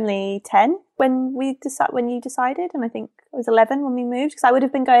 I was only 10 when you decided, and I think I was 11 when we moved, because I would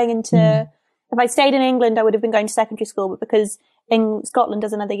have been going into, if I stayed in England, I would have been going to secondary school, but because in Scotland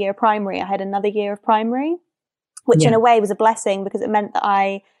there's another year of primary, I had another year of primary, which in a way was a blessing because it meant that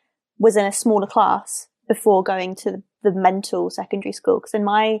I was in a smaller class before going to the mental secondary school. Because in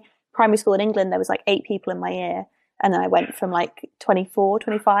my primary school in England, there was like 8 people in my year, and then I went from like 24,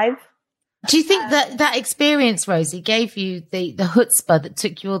 25. Do you think that experience, Rosie, gave you the chutzpah that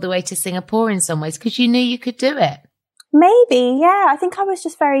took you all the way to Singapore in some ways because you knew you could do it? Maybe, yeah. I think I was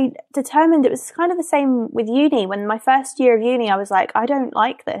just very determined. It was kind of the same with uni. When my first year of uni, I was like, I don't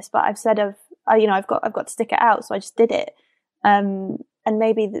like this, but I've said I've got to stick it out, so I just did it. And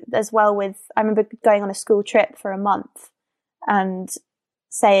maybe as well with, I remember going on a school trip for a month and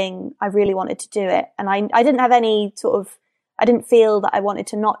saying I really wanted to do it, and I didn't have any sort of, I didn't feel that I wanted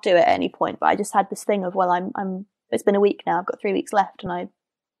to not do it at any point, but I just had this thing of, well, I'm it's been a week now, I've got 3 weeks left, and I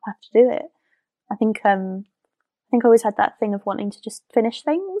have to do it. I think I always had that thing of wanting to just finish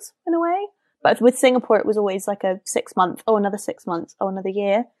things in a way. But with Singapore, it was always like a 6 month, another 6 months, another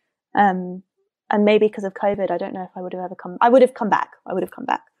year. And maybe because of COVID, I don't know if I would have ever I would have come back.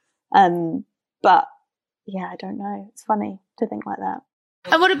 But yeah, I don't know. It's funny to think like that.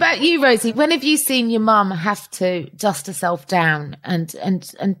 And what about you, Rosie? When have you seen your mum have to dust herself down, and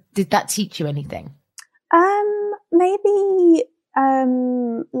did that teach you anything? Maybe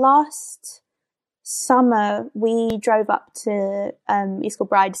last summer we drove up to East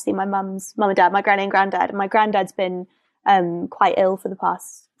Kilbride to see my mum's mum and dad, my granny and granddad. And my granddad's been quite ill for the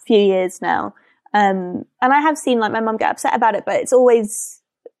past few years now. And I have seen like my mum get upset about it, but it's always,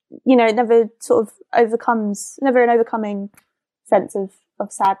 you know, it never sort of never an overcoming sense of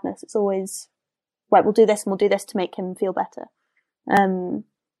sadness. It's always, right, we'll do this and we'll do this to make him feel better.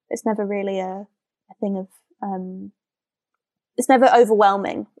 It's never really a thing of, it's never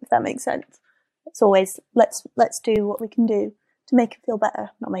overwhelming, if that makes sense. It's always, let's do what we can do to make him feel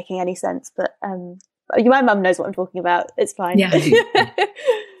better. Not making any sense, but my mum knows what I'm talking about. It's fine. Yeah, I do.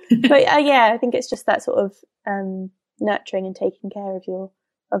 But yeah, I think it's just that sort of nurturing and taking care of your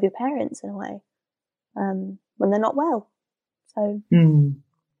parents in a way when they're not well. So.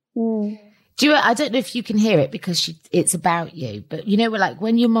 Do you, I don't know if you can hear it because it's about you, but you know, like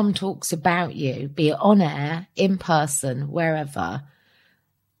when your mum talks about you, be it on air, in person, wherever,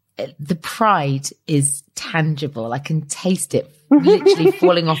 the pride is tangible. I can taste it literally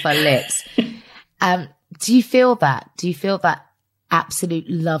falling off her lips. Do you feel that? Do you feel that absolute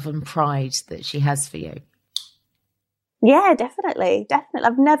love and pride that she has for you? Yeah, definitely.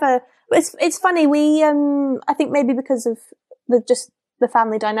 I've never, it's funny. We, I think maybe because of the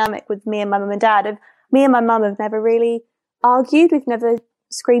family dynamic with me and my mum and dad, me and my mum have never really argued. We've never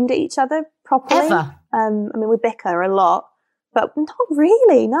screamed at each other properly. Ever? I mean, we bicker a lot, but not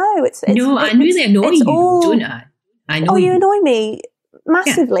really. No, I really annoy you, don't I? You annoy me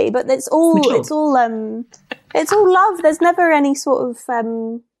massively, but it's all love. There's never any sort of,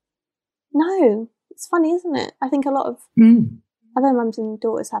 no, it's funny, isn't it? I think a lot of other mums and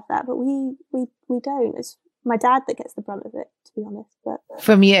daughters have that, but we don't. It's my dad that gets the brunt of it, to be honest. But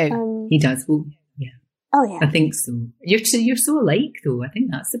from you, he does. Well, yeah. Oh yeah, I think so. You're so alike, though. I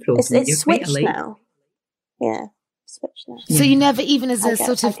think that's the problem. It's switched now. Yeah, switched now. So you never, even as a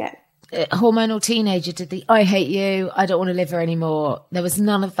sort of hormonal teenager, did the "I hate you, I don't want to live here anymore"? There was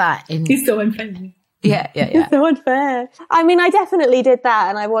none of that in. He's so unfair. Yeah. It's so unfair. I mean, I definitely did that,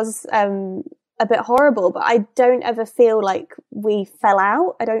 and I was a bit horrible, but I don't ever feel like we fell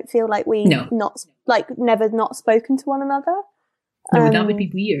out. I don't feel like we never not spoken to one another. No, that would be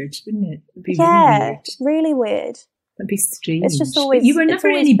weird, wouldn't it? It'd be really weird. That'd be strange. It's just always. You were never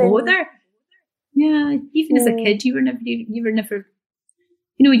any bother. Yeah, even as a kid, you were never. You were never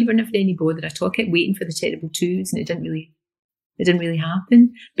any bother at all. I kept waiting for the terrible twos, and it didn't really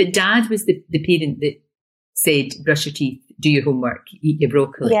happen. But Dad was the parent that said, brush your teeth, do your homework, eat your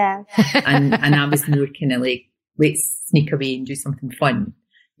broccoli. Yeah. and I was more kind of like, let's sneak away and do something fun,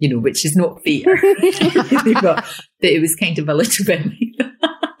 you know, which is not fair. but it was kind of a little bit like that.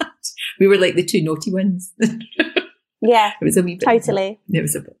 We were like the two naughty ones. Yeah. It was a wee bit. Totally. It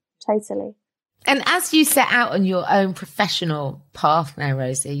was a bit. Totally. And as you set out on your own professional path now,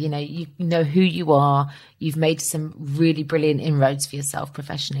 Rosie, you know who you are. You've made some really brilliant inroads for yourself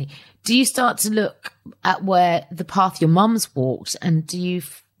professionally. Do you start to look at where the path your mum's walked, and do you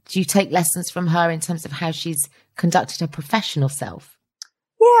take lessons from her in terms of how she's conducted her professional self?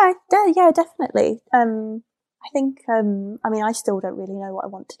 Yeah, definitely. I think, I mean, I still don't really know what I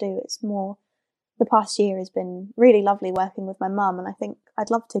want to do. It's more, the past year has been really lovely working with my mum, and I think I'd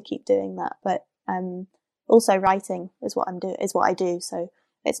love to keep doing that. But also writing is what I do. So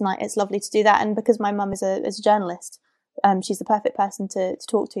it's nice, it's lovely to do that. And because my mum is a journalist, she's the perfect person to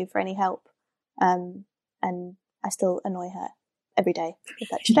talk to for any help. And I still annoy her every day.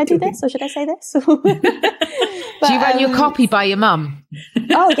 Like, should I do this or should I say this? But, do you run your copy by your mum?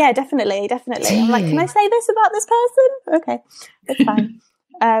 Oh yeah, definitely. I'm like, can I say this about this person? Okay, it's fine.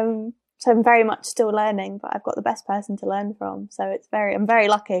 So I'm very much still learning, but I've got the best person to learn from. So I'm very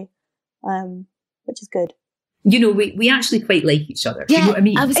lucky, which is good. you know, we actually quite like each other. Yeah, you know what I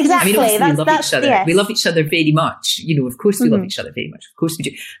mean? Exactly. I mean, obviously we love each other. Yes. We love each other very much. You know, of course we love each other very much. Of course we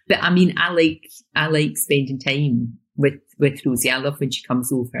do. But I mean, I like spending time with Rosie. I love when she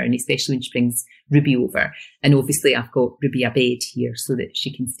comes over, and especially when she brings Ruby over. And obviously I've got Ruby a bed here so that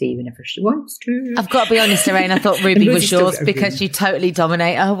she can stay whenever she wants to. I've got to be honest, Lorraine, I thought Ruby was yours because you totally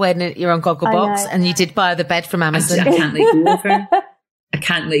dominate her when you're on Gogglebox, and you did buy her the bed from Amazon. I can't let go of her. I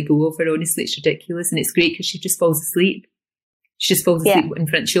can't let go of her, honestly. It's ridiculous. And it's great because she just falls asleep. She just falls asleep in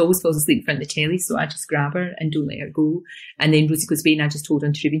front. She always falls asleep in front of the telly, so I just grab her and don't let her go. And then Rosie goes away, and I just hold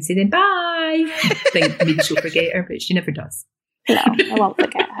on to Ruby and say, then bye. Think maybe she'll forget her, but she never does. No, I won't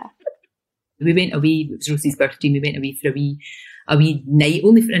forget her. We went away. It was Rosie's birthday, and we went away for a wee night,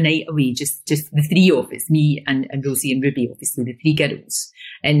 only for a night away. Just the three of us, me and Rosie and Ruby, obviously the three girls,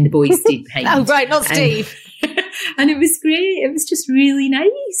 and the boys stayed behind. Oh right, not Steve. And it was great. It was just really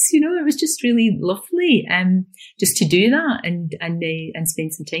nice, you know. It was just really lovely, just to do that and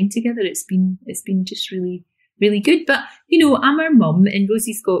spend some time together. It's been just really, really good. But you know, I'm her mum, and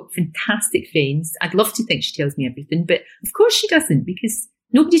Rosie's got fantastic friends. I'd love to think she tells me everything, but of course she doesn't, because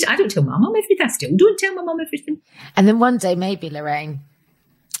I don't tell my mum everything. I still don't tell my mum everything. And then one day, maybe, Lorraine,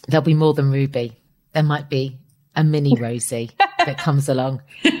 there'll be more than Ruby. There might be a mini Rosie that comes along,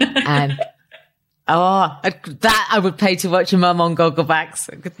 and. That I would pay to watch your mum on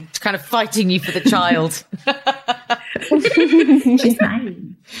Gogglebox, kind of fighting you for the child. She's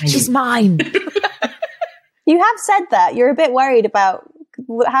mine. She's mine. You have said that. You're a bit worried about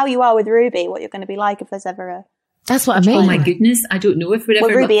how you are with Ruby, what you're going to be like if there's ever a... That's what I mean. Oh my goodness. I don't know if we're ever...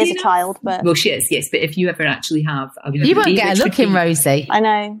 Well, Ruby is a enough. child, but... Well, she is, yes. But if you ever actually have... You won't get a look in Rosie. I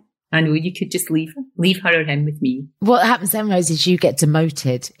know. I know, you could just leave her or him with me. What happens then, Rosie, is you get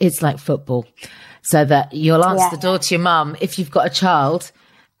demoted. It's like football. So that you'll answer the door to your mum if you've got a child,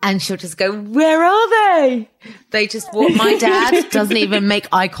 and she'll just go, where are they? They just walk. My dad doesn't even make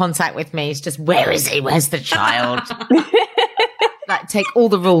eye contact with me. It's just, where is he? Where's the child? Like, take all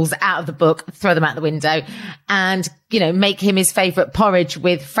the rules out of the book, throw them out the window, and, you know, make him his favourite porridge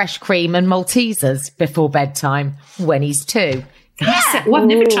with fresh cream and Maltesers before bedtime when he's 2. Well, I've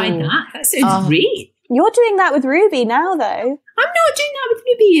never tried that. That sounds great. You're doing that with Ruby now, though. I'm not doing that with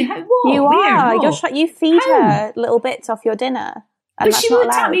Ruby. What? You Where? are. What? You feed her little bits off your dinner. But she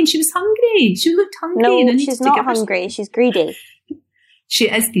looked at me and she was hungry. She looked hungry. No, she's not hungry. She's greedy. She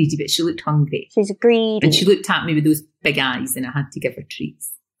is greedy, but she looked hungry. She's greedy. And she looked at me with those big eyes, and I had to give her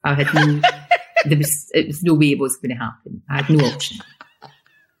treats. I had no... it was no way it was going to happen. I had no option.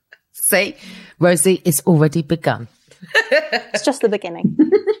 See, Rosie, it's already begun. It's just the beginning.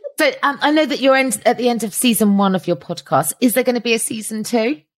 So I know that you're at the end of season 1 of your podcast. Is there going to be a season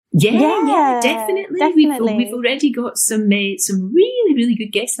 2? Yeah, definitely. We've already got some really, really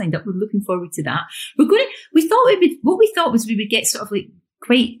good guests lined up. We're looking forward to that. We thought was we would get sort of like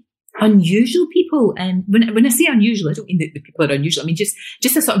quite unusual people. And when I say unusual, I don't mean that the people are unusual. I mean just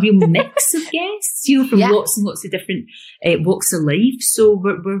a sort of real mix of guests, you know, from lots and lots of different walks of life. So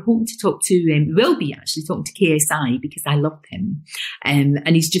we're hoping to talk to, we will be actually talking to KSI, because I love him. And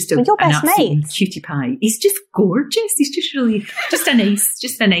he's just an absolute cutie pie. He's just gorgeous. He's just really, just a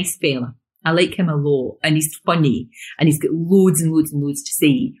nice fella. I like him a lot, and he's funny, and he's got loads and loads and loads to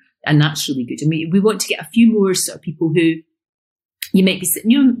say. And that's really good. And we want to get a few more sort of people who, you might be,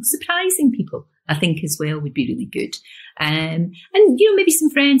 you know, surprising people, I think, as well, would be really good. And, you know, maybe some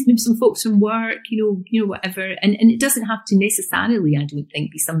friends, maybe some folks from work, you know, whatever. And it doesn't have to necessarily, I don't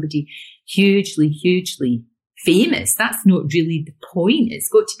think, be somebody hugely, hugely famous. That's not really the point. It's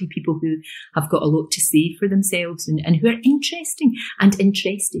got to be people who have got a lot to say for themselves and who are interesting and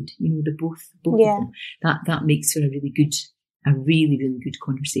interested. You know, both of them. That makes for a really, really good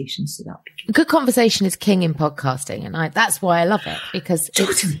conversation. So that good conversation is king in podcasting, and that's why I love it, because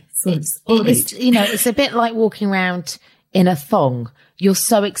it's you know, it's a bit like walking around in a thong. You're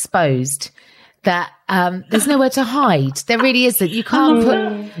so exposed that there's nowhere to hide. There really isn't. You can't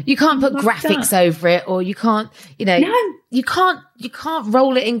put graphics over it, or you can't, you know, you can't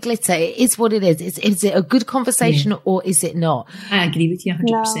roll it in glitter. It is what it is. Is it a good conversation or is it not? I agree with you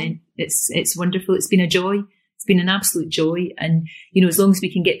 100%. It's wonderful. It's been a joy. It's been an absolute joy. And, you know, as long as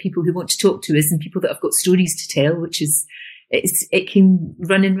we can get people who want to talk to us and people that have got stories to tell, it can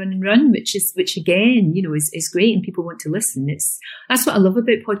run and run and run, which again, you know, is great, and people want to listen. That's what I love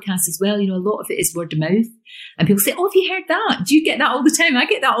about podcasts as well. You know, a lot of it is word of mouth, and people say, "Oh, have you heard that? Do you get that all the time?" I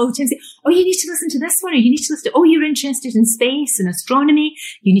get that all the time. Say, "Oh, you need to listen to this one, or you need to listen to, oh, you're interested in space and astronomy.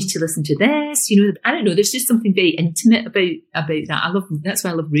 You need to listen to this." You know, I don't know. There's just something very intimate about that. That's why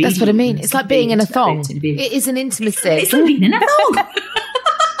I love radio. That's what I mean. It's like being in a thong. It is an intimacy. It's like being in a thong.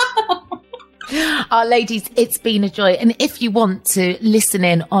 Ladies, it's been a joy. And if you want to listen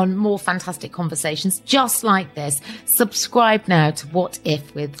in on more fantastic conversations just like this, subscribe now to What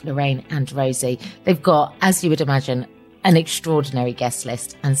If with Lorraine and Rosie. They've got, as you would imagine, an extraordinary guest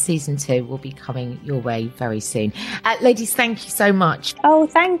list, and season 2 will be coming your way very soon. Ladies, thank you so much. Oh,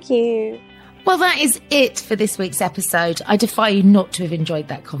 thank you. Well, that is it for this week's episode. I defy you not to have enjoyed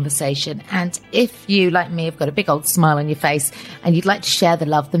that conversation. And if you, like me, have got a big old smile on your face and you'd like to share the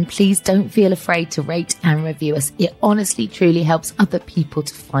love, then please don't feel afraid to rate and review us. It honestly, truly helps other people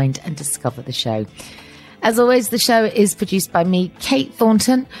to find and discover the show. As always, the show is produced by me, Kate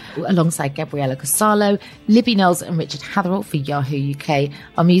Thornton, alongside Gabriella Casalo, Libby Knowles and Richard Hatherall for Yahoo UK.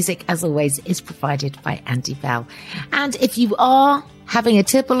 Our music, as always, is provided by Andy Bell. And if you are having a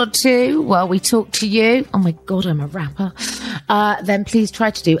tipple or two while we talk to you, oh my God, I'm a rapper, then please try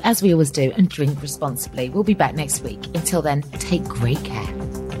to do as we always do and drink responsibly. We'll be back next week. Until then, take great care.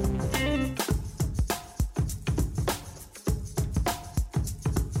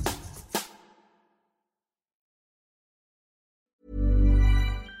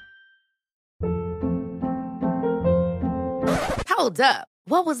 Hold up.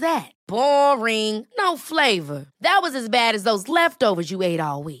 What was that? Boring. No flavor. That was as bad as those leftovers you ate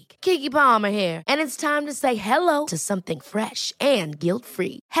all week. Keke Palmer here. And it's time to say hello to something fresh and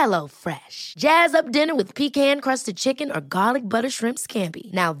guilt-free. Hello Fresh. Jazz up dinner with pecan-crusted chicken or garlic butter shrimp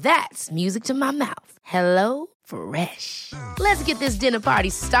scampi. Now that's music to my mouth. Hello Fresh. Let's get this dinner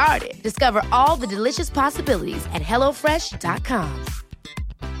party started. Discover all the delicious possibilities at HelloFresh.com.